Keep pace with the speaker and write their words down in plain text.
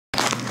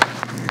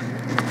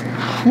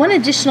One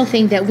additional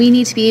thing that we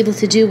need to be able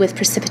to do with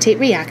precipitate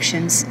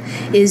reactions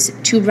is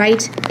to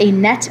write a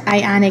net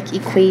ionic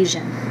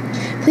equation.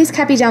 Please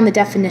copy down the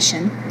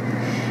definition,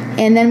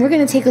 and then we're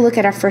going to take a look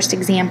at our first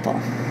example.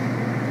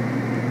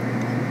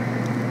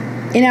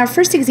 In our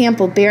first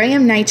example,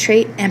 barium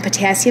nitrate and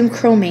potassium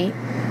chromate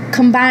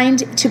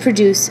combined to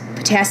produce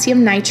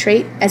potassium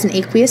nitrate as an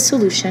aqueous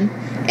solution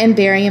and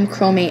barium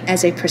chromate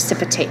as a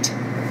precipitate.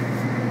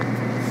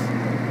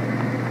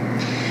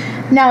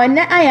 Now, a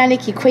net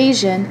ionic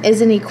equation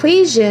is an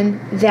equation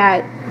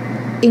that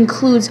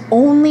includes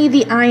only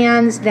the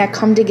ions that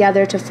come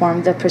together to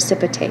form the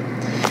precipitate.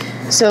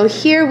 So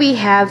here we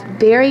have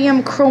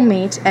barium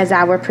chromate as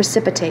our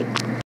precipitate.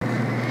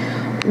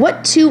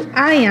 What two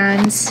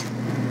ions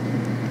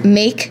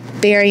make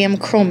barium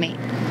chromate?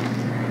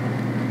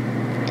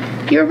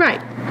 You're right.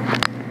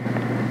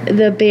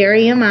 The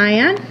barium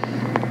ion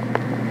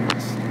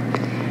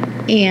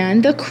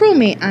and the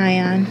chromate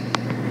ion.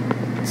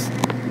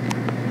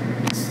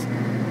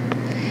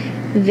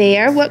 They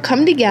are what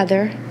come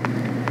together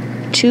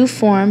to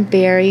form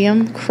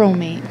barium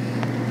chromate.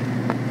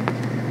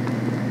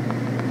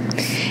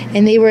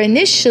 And they were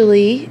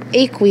initially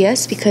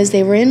aqueous because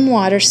they were in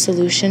water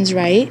solutions,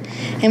 right?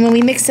 And when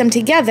we mix them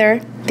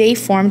together, they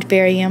formed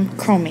barium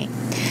chromate.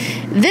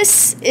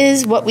 This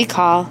is what we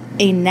call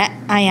a net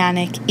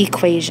ionic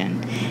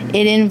equation.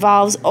 It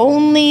involves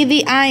only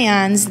the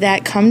ions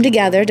that come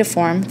together to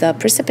form the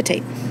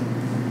precipitate.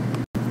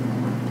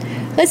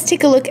 Let's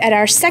take a look at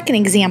our second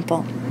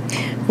example.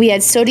 We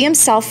had sodium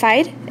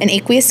sulfide, an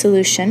aqueous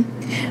solution,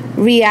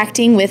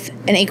 reacting with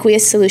an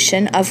aqueous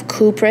solution of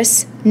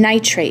cuprous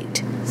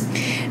nitrate.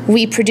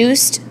 We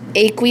produced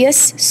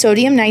aqueous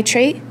sodium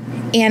nitrate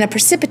and a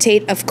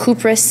precipitate of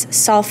cuprous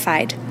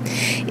sulfide.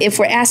 If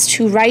we're asked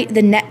to write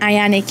the net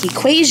ionic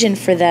equation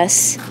for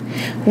this,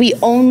 we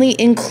only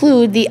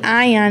include the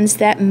ions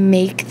that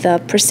make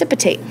the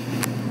precipitate.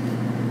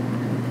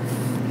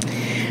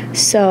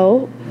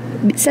 So,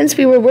 since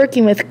we were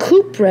working with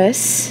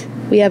cuprous,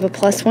 we have a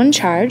 +1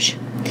 charge,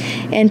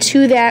 and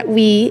to that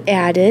we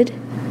added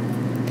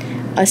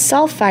a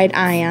sulfide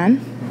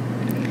ion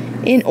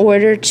in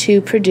order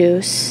to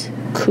produce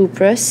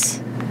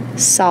cuprous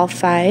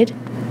sulfide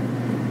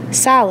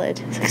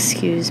solid.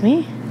 Excuse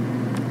me.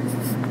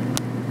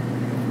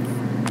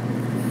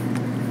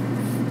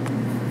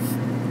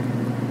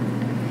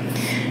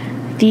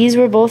 These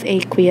were both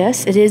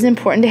aqueous. It is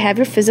important to have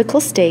your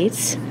physical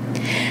states.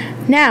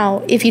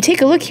 Now, if you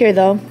take a look here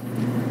though,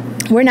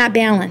 we're not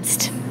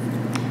balanced.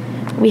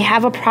 We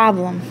have a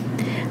problem.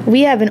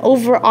 We have an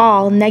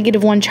overall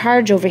 -1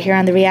 charge over here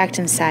on the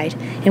reactant side,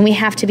 and we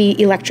have to be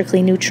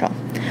electrically neutral.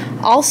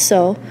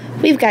 Also,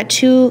 we've got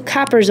 2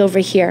 coppers over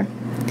here.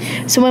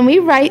 So when we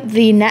write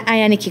the net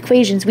ionic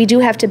equations, we do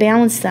have to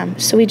balance them.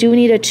 So we do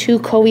need a 2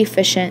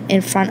 coefficient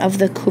in front of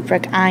the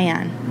cupric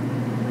ion.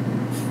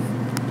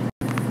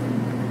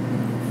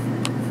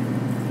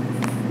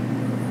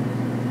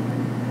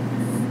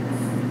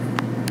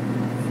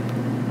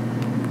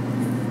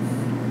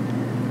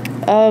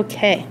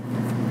 Okay.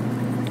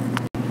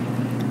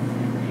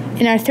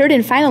 In our third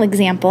and final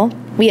example,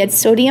 we had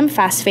sodium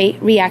phosphate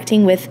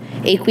reacting with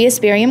aqueous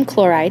barium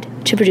chloride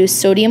to produce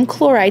sodium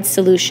chloride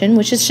solution,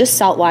 which is just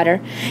salt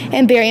water,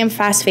 and barium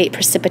phosphate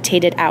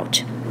precipitated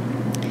out.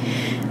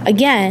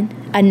 Again,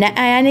 a net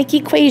ionic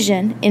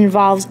equation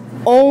involves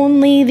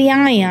only the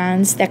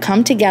ions that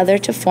come together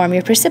to form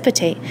your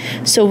precipitate.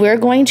 So we're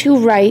going to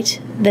write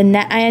the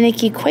net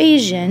ionic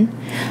equation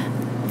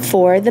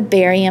for the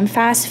barium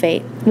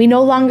phosphate. We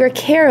no longer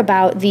care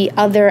about the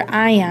other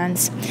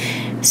ions.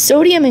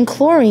 Sodium and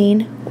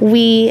chlorine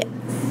we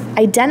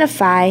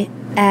identify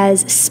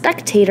as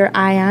spectator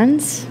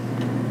ions,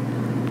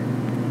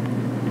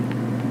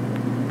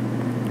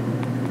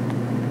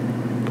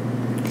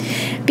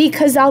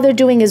 because all they're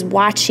doing is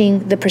watching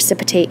the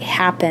precipitate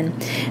happen.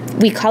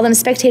 We call them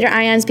spectator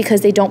ions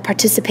because they don't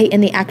participate in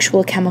the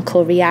actual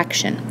chemical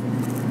reaction.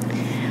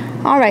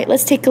 All right,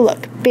 let's take a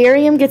look.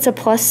 Barium gets a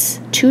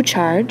 +2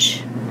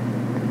 charge,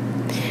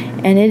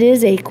 and it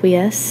is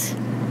aqueous.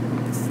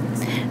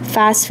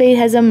 Phosphate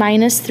has a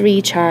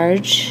 -3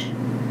 charge,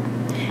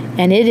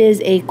 and it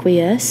is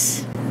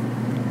aqueous.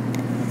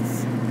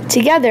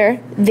 Together,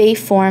 they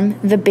form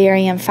the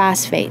barium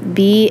phosphate,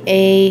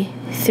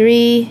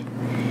 Ba3,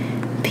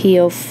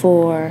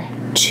 PO4,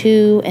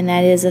 2, and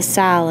that is a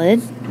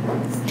solid.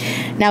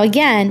 Now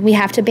again, we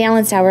have to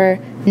balance our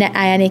net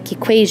ionic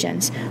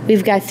equations.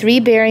 We've got 3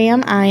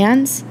 barium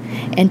ions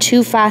and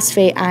 2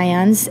 phosphate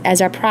ions as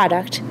our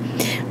product.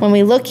 When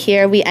we look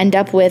here, we end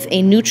up with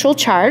a neutral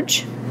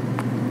charge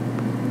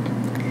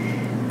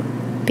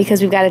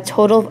because we've got a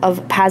total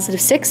of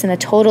 +6 and a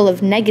total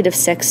of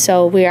 -6.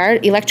 So we are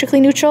electrically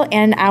neutral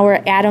and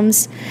our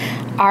atoms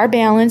are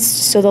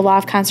balanced, so the law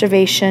of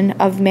conservation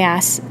of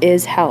mass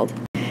is held.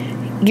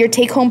 Your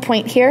take-home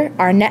point here,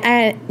 our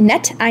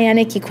net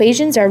ionic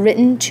equations are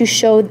written to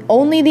show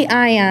only the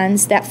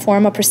ions that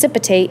form a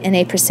precipitate in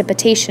a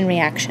precipitation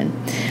reaction.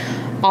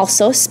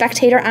 Also,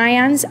 spectator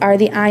ions are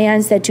the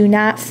ions that do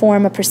not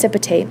form a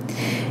precipitate.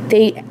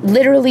 They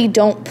literally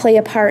don't play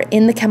a part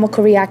in the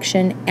chemical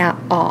reaction at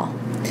all.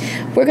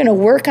 We're going to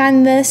work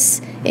on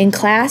this in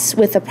class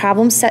with a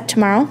problem set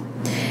tomorrow,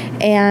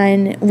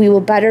 and we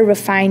will better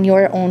refine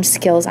your own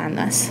skills on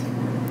this.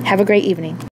 Have a great evening.